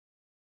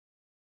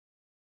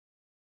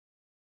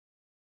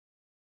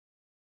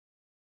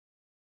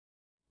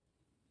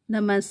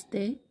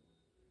Namaste.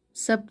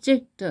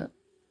 Subject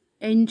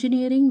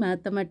Engineering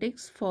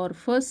Mathematics for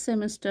first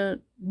semester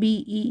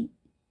BE.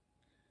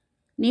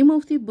 Name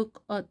of the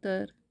book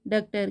author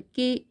Dr.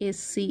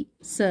 K.S.C.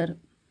 Sir.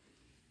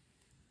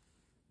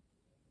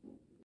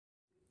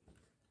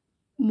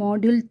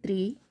 Module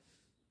 3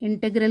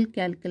 Integral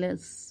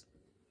Calculus.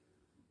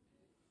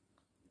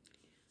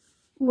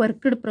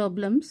 Worked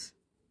problems.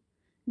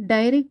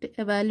 Direct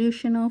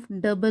evaluation of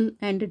double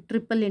and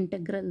triple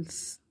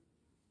integrals.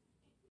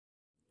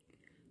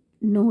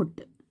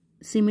 Note: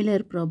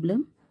 similar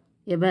problem.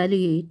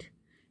 Evaluate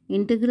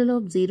integral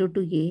of 0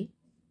 to a,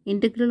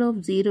 integral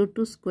of 0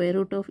 to square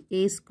root of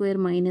a square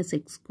minus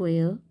x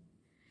square,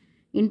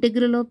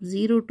 integral of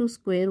 0 to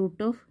square root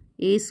of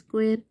a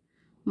square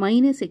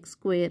minus x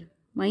square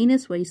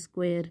minus y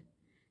square,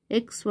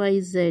 x, y,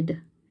 z,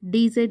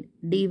 dz,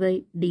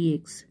 dy,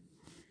 dx.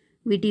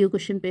 VTU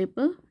question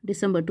paper,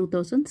 December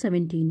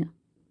 2017.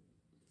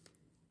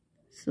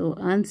 So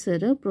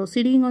answer,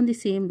 proceeding on the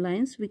same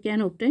lines, we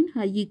can obtain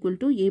I equal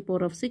to a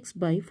power of 6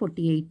 by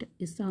 48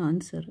 is the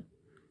answer.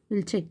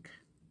 We'll check.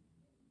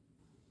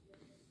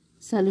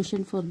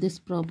 Solution for this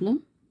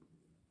problem.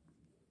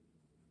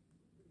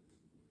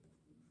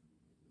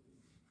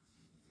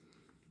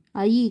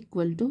 I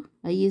equal to,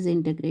 I is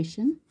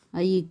integration,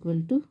 I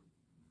equal to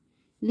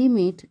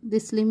limit,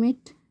 this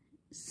limit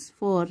is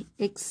for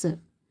x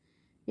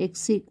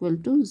equal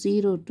to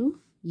 0 to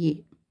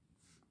a.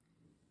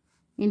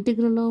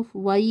 Integral of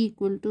y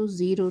equal to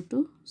 0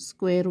 to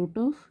square root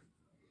of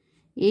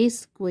a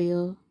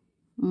square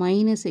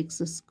minus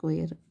x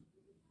square.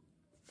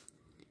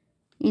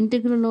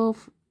 Integral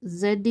of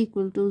z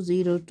equal to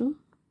 0 to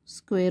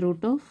square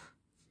root of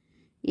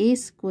a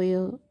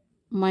square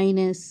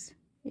minus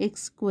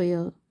x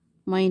square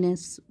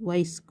minus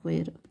y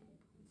square.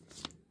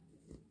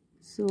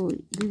 So,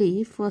 ಇಲ್ಲಿ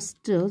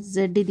first z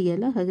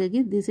ಇದೆಯಲ್ಲ,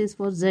 ಹಾಗಾಗಿ this is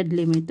for z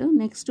limit.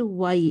 Next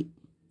y.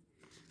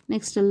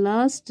 Next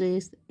last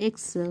is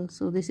x,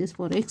 so this is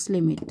for x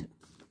limit.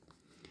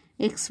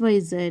 x, y,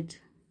 z,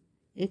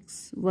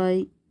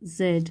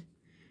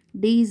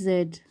 dz,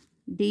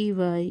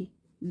 dy,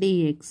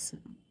 dx.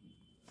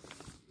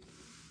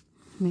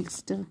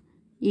 Next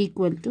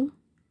equal to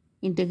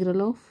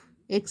integral of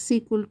x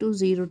equal to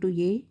 0 to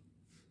a,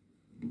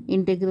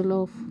 integral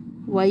of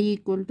y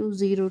equal to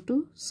 0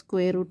 to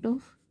square root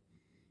of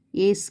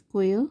a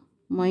square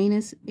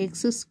minus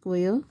x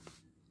square,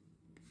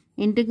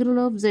 integral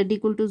of z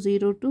equal to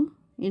 0 to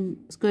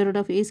square root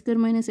of a square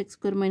minus x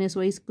square minus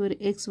y square,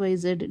 x, y,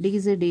 z,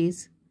 dz is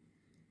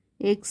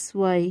x,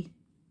 y,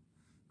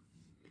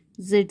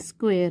 z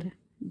square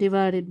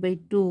divided by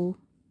 2.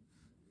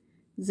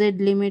 Z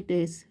limit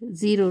is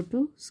 0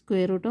 to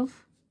square root of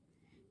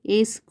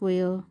a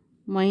square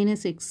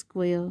minus x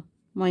square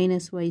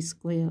minus y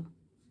square.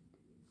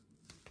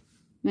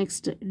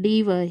 Next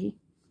dy,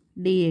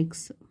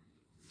 dx.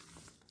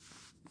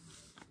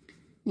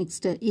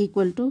 Next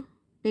equal to,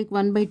 take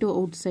 1 by 2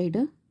 outside,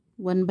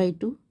 1 by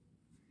 2.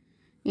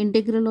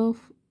 Integral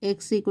of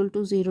x equal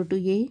to 0 to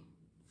a,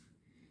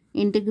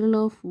 integral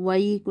of y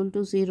equal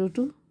to 0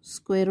 to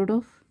square root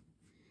of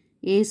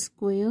a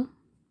square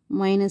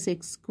minus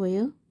x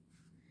square,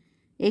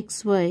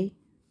 x, y.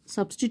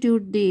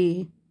 Substitute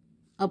the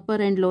upper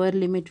and lower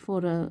limit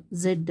for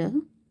z.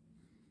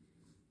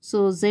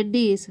 So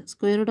z is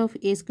square root of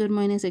a square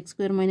minus x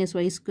square minus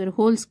y square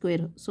whole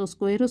square. So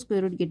square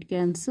root get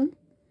cancelled.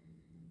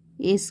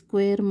 A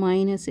square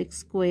minus x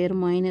square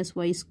minus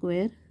y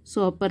square.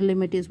 So upper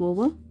limit is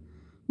over.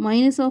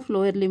 Minus of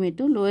lower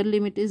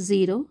limit is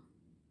 0.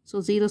 So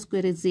 0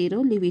 square is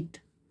 0. Leave it.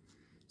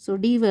 So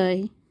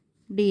dy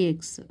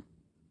dx.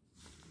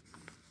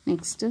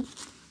 Next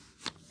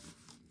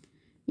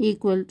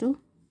equal to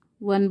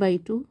 1 by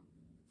 2.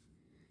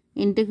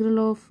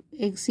 Integral of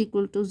x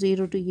equal to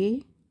 0 to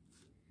a,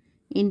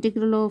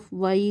 integral of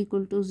y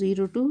equal to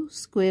 0 to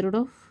square root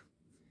of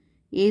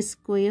a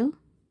square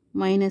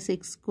minus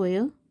x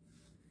square,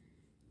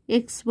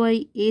 x,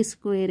 y, a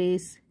square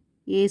is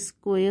a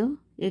square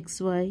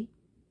xy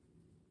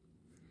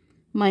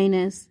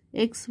minus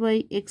x,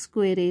 y, x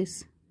square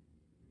is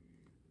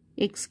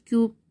x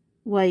cube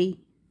y,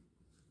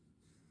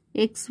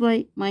 x,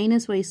 y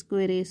minus y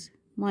square is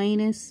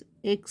minus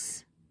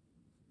x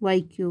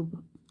y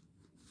cube,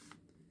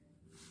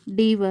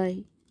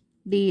 dy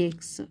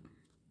dx.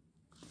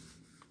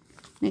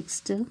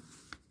 Next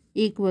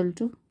equal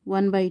to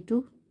 1 by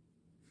 2.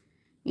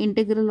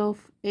 Integral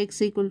of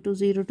x equal to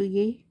 0 to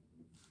a,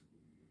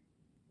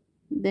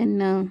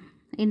 then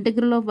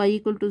integral of y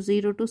equal to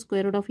 0 to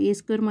square root of a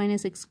square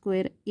minus x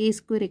square, a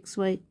square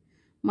xy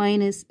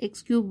minus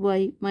x cube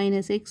y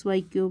minus x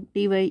y cube,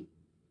 dy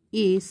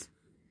is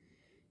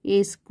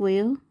a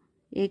square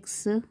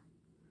x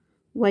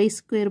y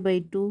square by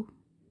 2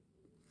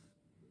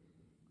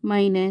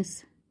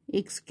 minus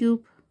x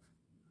cube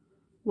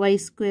y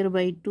square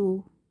by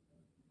 2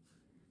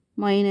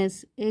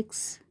 minus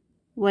x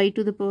y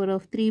to the power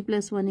of 3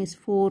 plus 1 is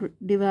 4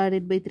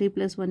 divided by 3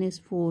 plus 1 is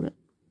 4.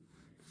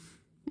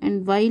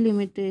 And y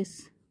limit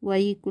is y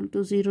equal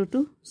to 0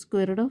 to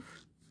square root of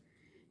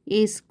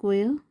a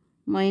square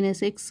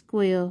minus x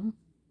square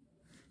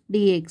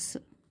dx.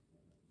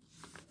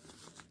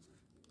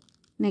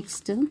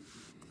 Next,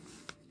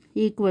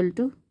 equal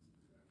to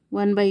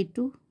 1 by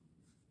 2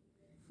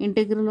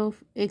 integral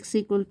of x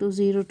equal to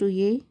 0 to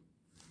a.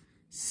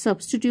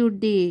 Substitute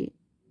the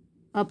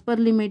upper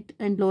limit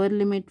and lower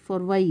limit for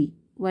y.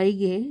 y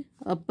ಗೆ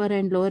upper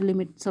and lower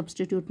limit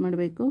substitute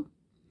ಮಾಡಬೇಕು.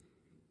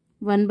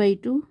 1 by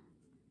 2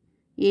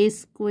 a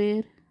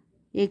square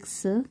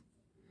x.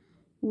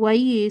 y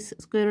is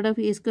square root of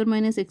a square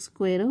minus x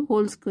square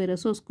whole square.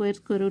 So square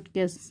root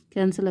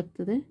cancel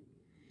ಆಗ್ತದೆ.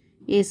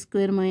 a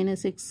square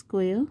minus x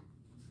square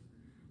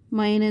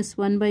minus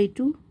 1 by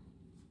 2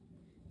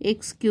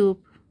 x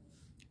cube.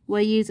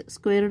 y is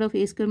square root of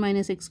a square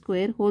minus x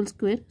square whole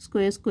square.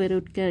 Square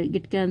root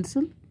get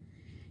cancel.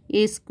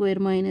 a square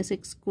minus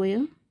x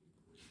square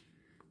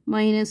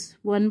minus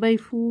 1 by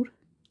 4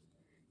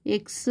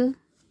 x.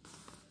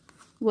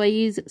 y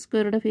is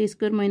square root of a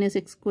square minus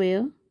x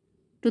square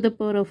to the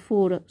power of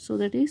 4. So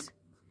that is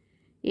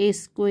a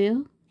square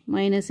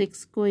minus x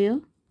square.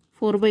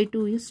 4 by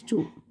 2 is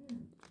 2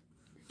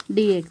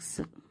 dx.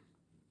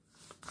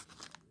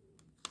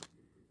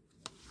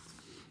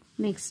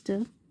 Next,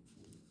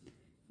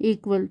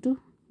 equal to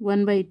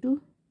 1 by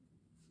 2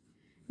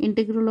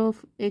 integral of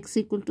x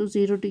equal to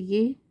 0 to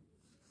a.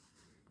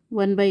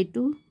 1 by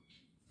 2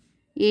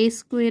 a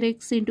square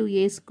x into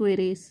a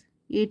square is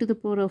a to the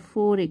power of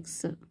 4x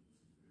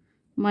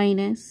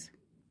minus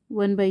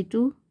 1 by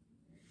 2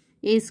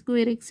 a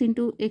square x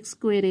into x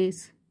square is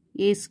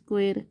a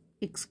square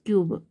x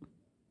cube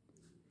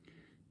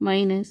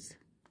minus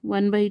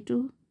 1 by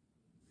 2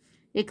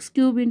 x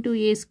cube into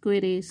a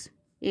square is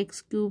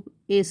x cube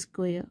a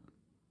square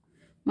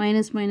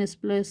minus minus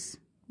plus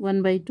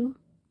 1 by 2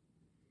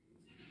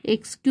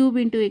 x cube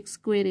into x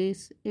square is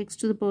x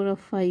to the power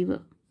of 5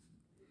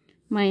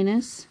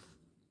 minus,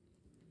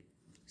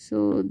 so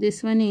this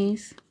one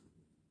is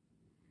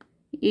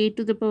a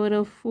to the power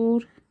of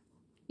 4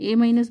 a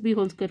minus b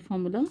whole square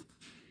formula,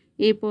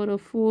 a power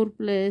of 4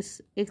 plus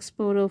x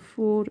power of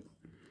 4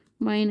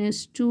 minus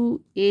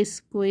 2a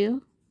square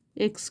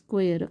x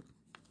square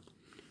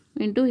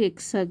into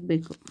x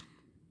ಆಗಬೇಕು.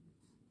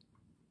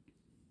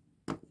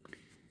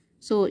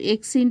 So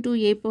x into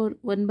a power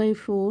 1 by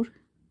 4,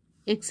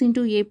 x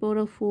into a power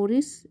of 4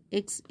 is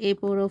x a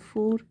power of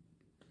 4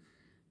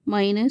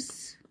 minus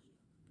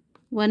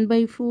 1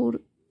 by 4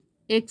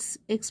 x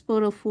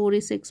power of 4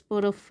 is x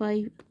power of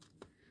 5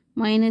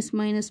 minus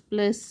minus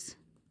plus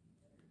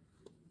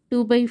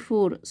 2 by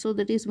 4. So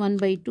that is 1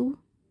 by 2.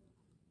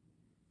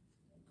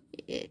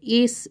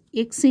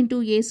 X into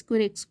a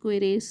square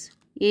is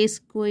a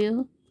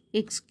square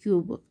x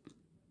cube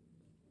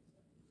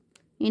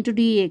into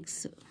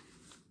dx.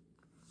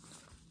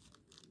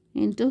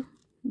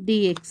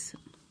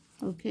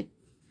 Okay.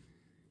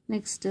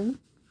 Next,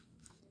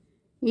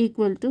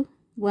 equal to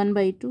 1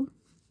 by 2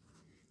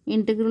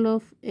 integral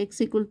of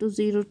x equal to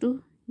 0 to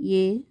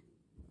a.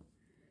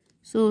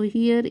 So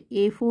here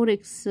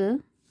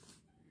a4x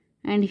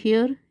and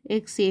here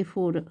x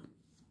a4.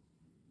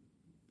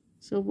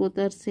 So both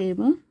are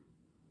same.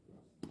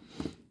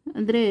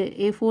 ಅಂದರೆ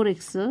a4x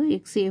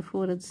x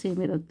a4 ಅದು same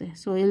ಇರುತ್ತೆ.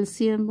 So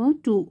LCM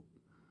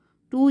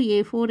 2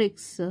 a4x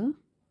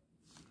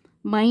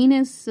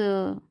minus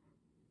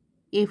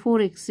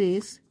a4x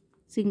is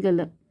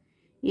single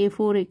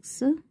a4x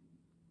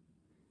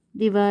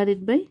divided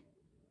by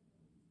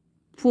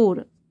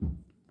 4.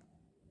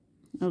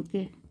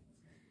 Okay,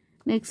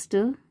 next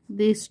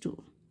these two.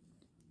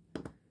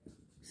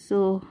 So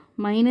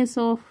minus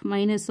of,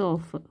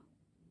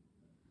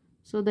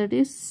 so that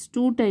is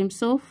 2 times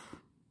of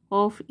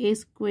a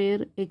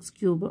square x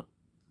cube.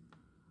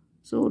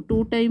 So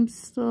 2 times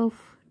of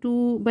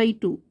 2 by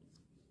 2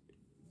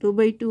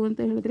 ಅಂತ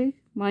ಹೇಳಿದ್ರೆ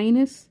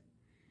minus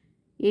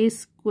a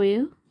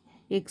square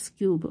x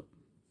cube.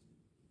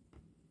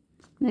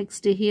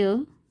 Next here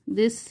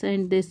this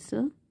and this.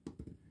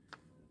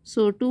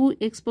 So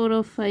 2x power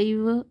of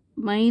 5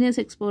 minus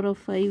x power of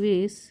 5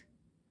 is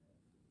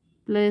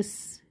plus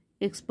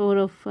x power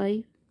of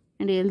 5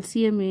 and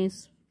LCM is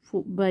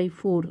by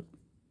 4.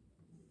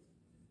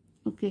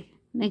 Okay,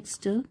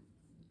 next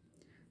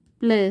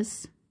plus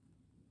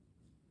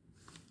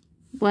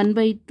 1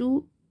 by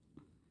 2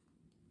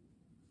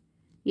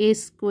 a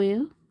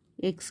square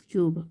x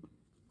cube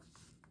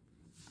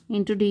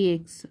into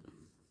dx.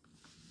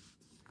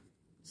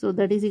 So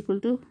that is equal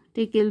to,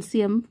 take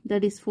LCM,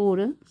 that is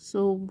 4. So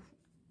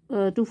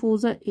 2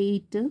 4s are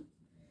 8.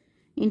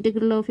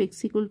 Integral of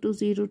x equal to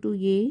 0 to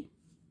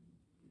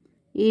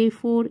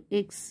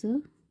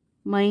a4x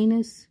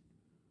minus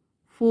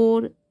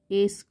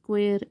 4a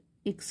square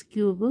x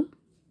cube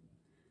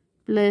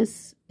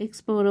plus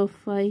x power of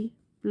 5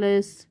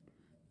 plus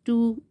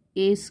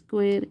 2a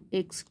square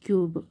x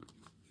cube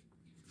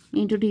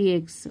into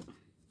dx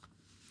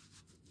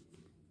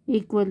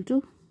equal to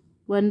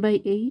 1 by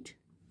 8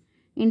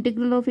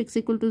 integral of x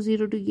equal to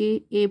 0 to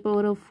a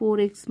power of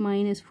 4x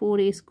minus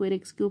 4a square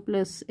x cube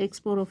plus x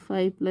power of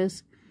 5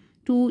 plus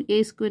 2a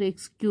square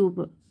x cube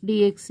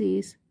dx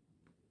is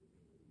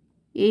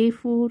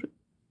a4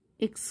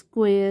 x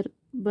square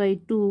by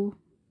 2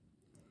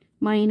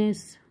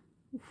 minus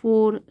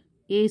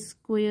 4a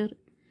square,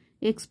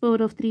 x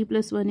power of 3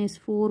 plus 1 is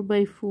 4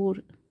 by 4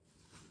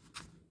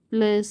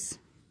 plus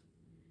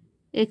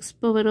x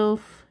power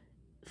of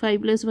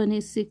 5 plus 1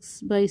 is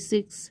 6 by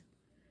 6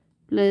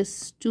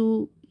 plus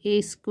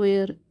 2a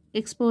square,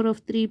 x power of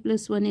 3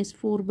 plus 1 is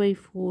 4 by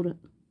 4.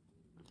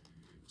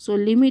 So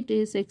limit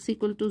is x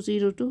equal to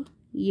 0 to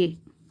a.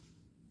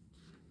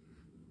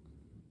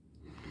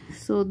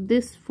 So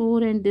this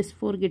 4 and this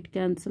 4 get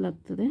cancel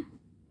ಆಗ್ತದೆ.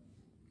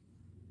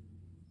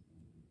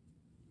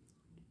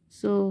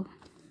 So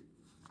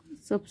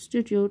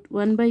substitute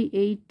 1 by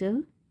 8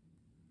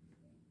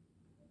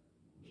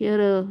 here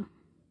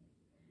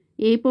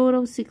a power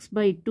of 6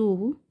 by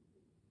 2,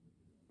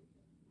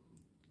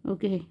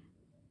 okay,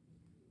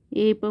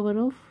 a power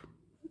of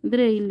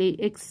ಅಂದರೆ ಇಲ್ಲಿ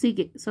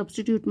ಎಕ್ಸಿಗೆ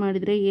substitute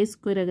ಮಾಡಿದರೆ a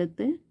square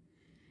ಆಗುತ್ತೆ.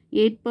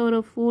 8 power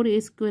of 4 a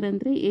square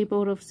ಅಂದರೆ a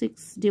power of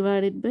 6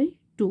 divided by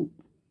 2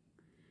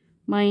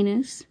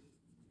 minus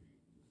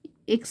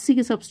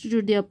xಗೆ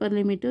substitute the upper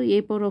limit a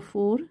power of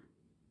 4,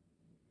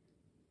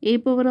 a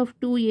power of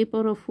 2, a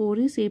power of 4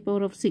 is a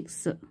power of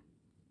 6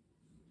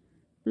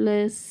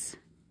 plus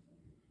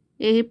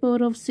a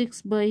power of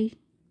 6 by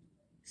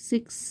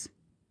 6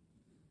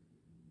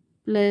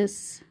 plus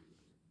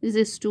this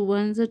is 2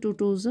 ones, 2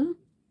 twos.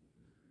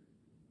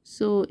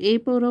 So a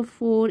power of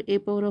 4, a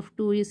power of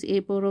 2 is a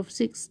power of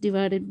 6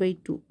 divided by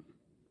 2.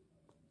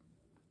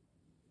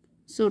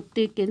 So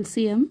take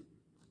LCM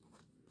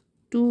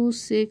 2,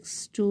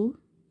 6, 2.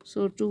 So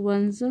 2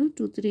 ones,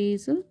 2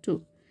 threes, 2.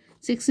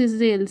 6 is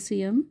the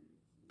LCM.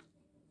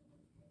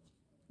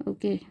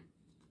 Okay.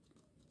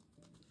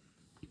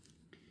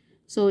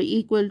 So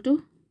equal to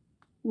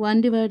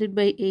 1 divided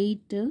by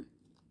 8,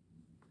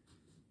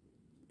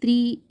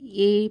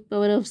 3a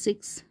power of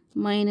 6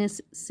 minus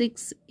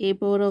 6 a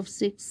power of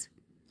 6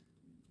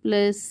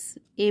 plus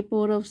a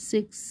power of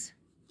 6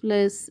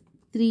 plus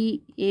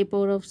 3 a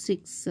power of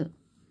 6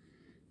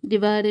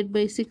 divided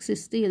by 6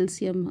 is the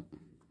LCM.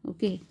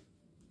 Okay.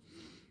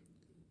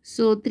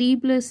 So 3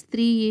 plus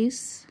 3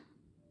 is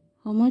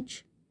how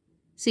much?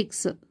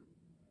 6.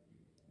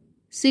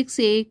 6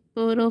 a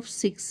power of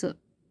 6.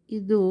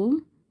 ಇದು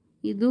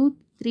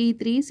 3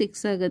 3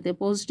 6 ಆಗುತ್ತೆ.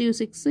 Positive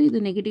 6 ಇದು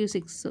negative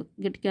 6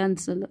 get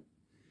cancel.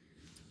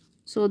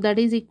 So that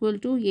is equal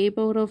to a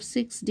power of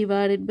 6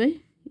 divided by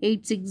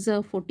 8 6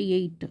 are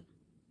 48.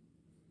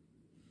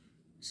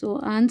 So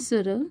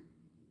answer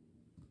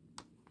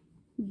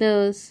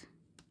thus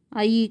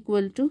I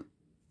equal to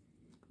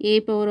a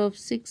power of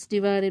 6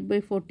 divided by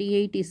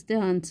 48 is the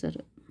answer.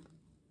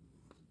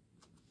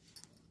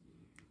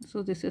 So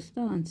this is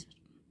the answer.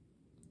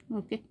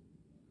 Okay.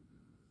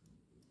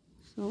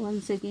 So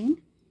once again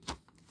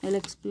I'll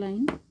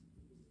explain.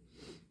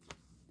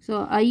 So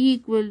I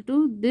equal to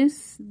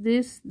this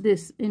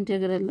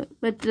integral,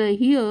 but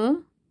here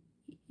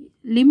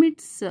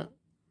limits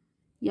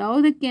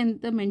ಯಾವುದಕ್ಕೆ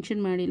ಅಂತ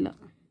mention ಮಾಡಿಲ್ಲ.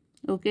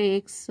 Okay,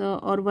 X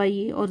R why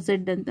are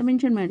Z ಅಂತ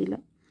mention ಮಾಡಿಲ್ಲ.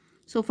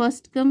 So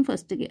first come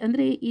ಫಸ್ಟ್ಗೆ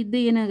ಅಂದರೆ ಇದು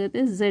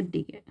ಏನಾಗುತ್ತೆ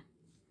ಝೆಡ್ಡಿಗೆ.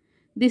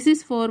 This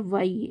is for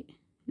Y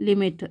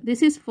limit,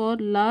 this is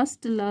for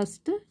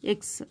last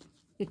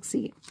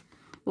ಎಕ್ಸ್ಗೆ.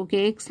 Okay,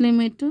 X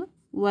limit,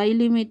 Y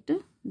limit,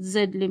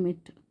 Z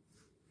limit.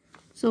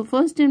 So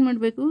first ಏನು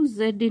ಮಾಡಬೇಕು,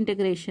 Z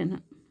integration,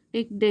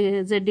 take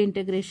Z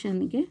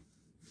ಇಂಟಗ್ರೇಷನ್ಗೆ.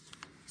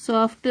 So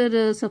after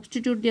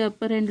substitute the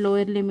upper and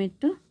lower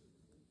limit,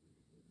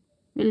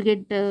 will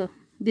get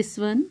this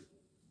one.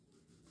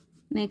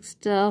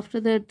 Next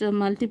after that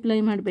multiply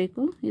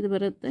ಮಾಡಬೇಕು, ಇದು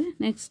ಬರುತ್ತೆ.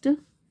 Next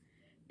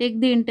take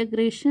the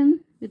integration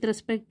with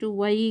respect to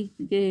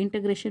ವೈಗೆ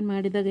integration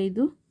ಮಾಡಿದಾಗ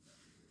ಇದು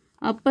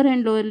upper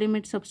and lower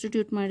limit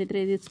substitute ಮಾಡಿದರೆ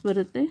ಇದು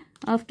ಬರುತ್ತೆ.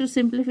 After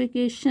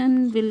simplification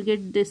will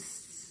get this,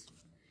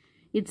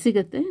 ಇದು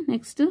ಸಿಗುತ್ತೆ.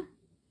 Next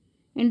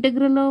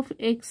integral of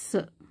X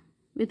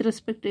with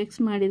respect to X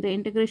ಮಾಡಿದರೆ,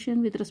 integration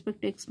with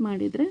respect to X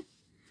ಮಾಡಿದರೆ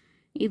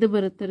ಇದು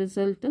ಬರುತ್ತೆ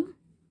result.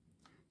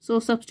 So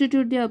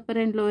substitute the upper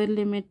and lower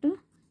limit.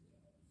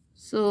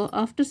 So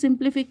after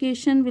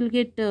simplification will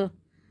get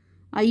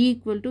I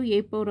equal to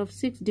a power of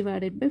 6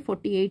 divided by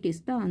 48 is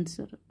the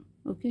answer.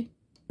 Okay.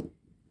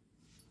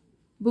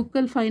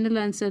 Bookal final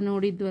answer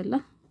nodidvalla.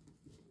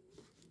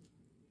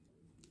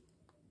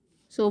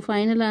 So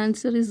final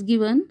answer is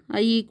given,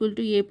 I equal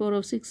to a power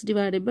of 6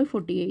 divided by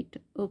 48.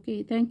 Okay,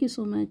 thank you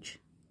so much.